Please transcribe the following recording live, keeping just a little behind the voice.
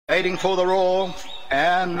Waiting for the roar,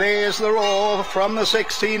 and there's the roar from the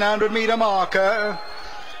 1600 metre marker.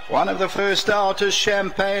 One of the first out is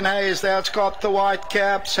Champagne Haze. That's got the white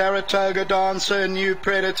cap. Saratoga Dancer, New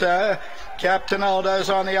Predator. Captain Aldo's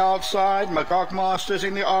on the outside. Magog Masters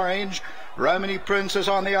in the orange. Romany Prince is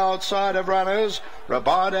on the outside of runners.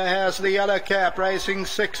 Rabada has the yellow cap, racing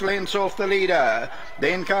 6 lengths off the leader.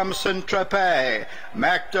 Then comes Tropez.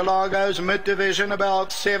 Mac Delago's mid-division,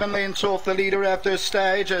 about 7 lengths off the leader at this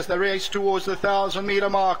stage as they race towards the 1,000 metre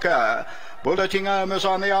marker. Bulleting Home is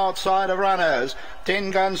on the outside of runners. 10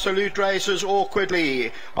 Gun Salute races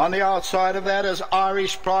awkwardly. On the outside of that is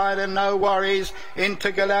Irish Pride and No Worries.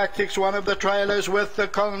 Intergalactic's one of the trailers with the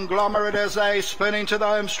conglomerate as they spin into the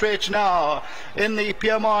home stretch now. In the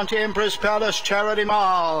Peermont Empress Palace Charity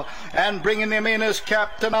Mile. And bringing them in is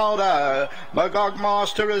Captain Aldo. Magog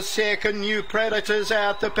Master is second. New Predators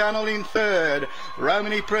at the panel in third.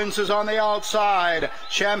 Romany Prince is on the outside.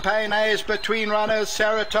 Champagne Haze between runners.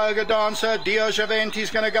 Saratoga Dancer. Juvente is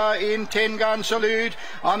going to go in. 10 Gun Salute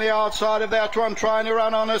on the outside of that one, trying to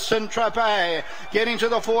run on a Tropez. Getting to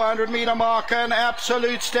the 400 metre marker, an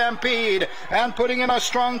absolute stampede, and putting in a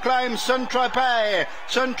strong claim, Tropez.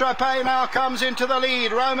 Tropez now comes into the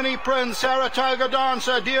lead. Romany Prince, Saratoga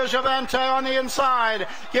Dancer, Juvente on the inside.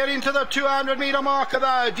 Getting to the 200 metre marker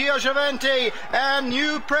though, Juvente and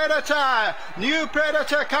New Predator. New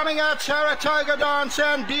Predator coming at Saratoga Dancer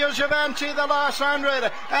and Juvente the last 100,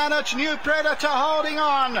 and it's New Predator holding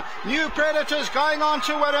on. New Predator's going on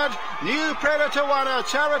to win it. New Predator won it.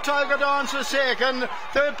 Saratoga Dancer second.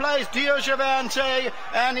 Third place Juvente,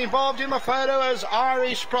 and involved in the photo is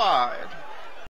Irish Pride.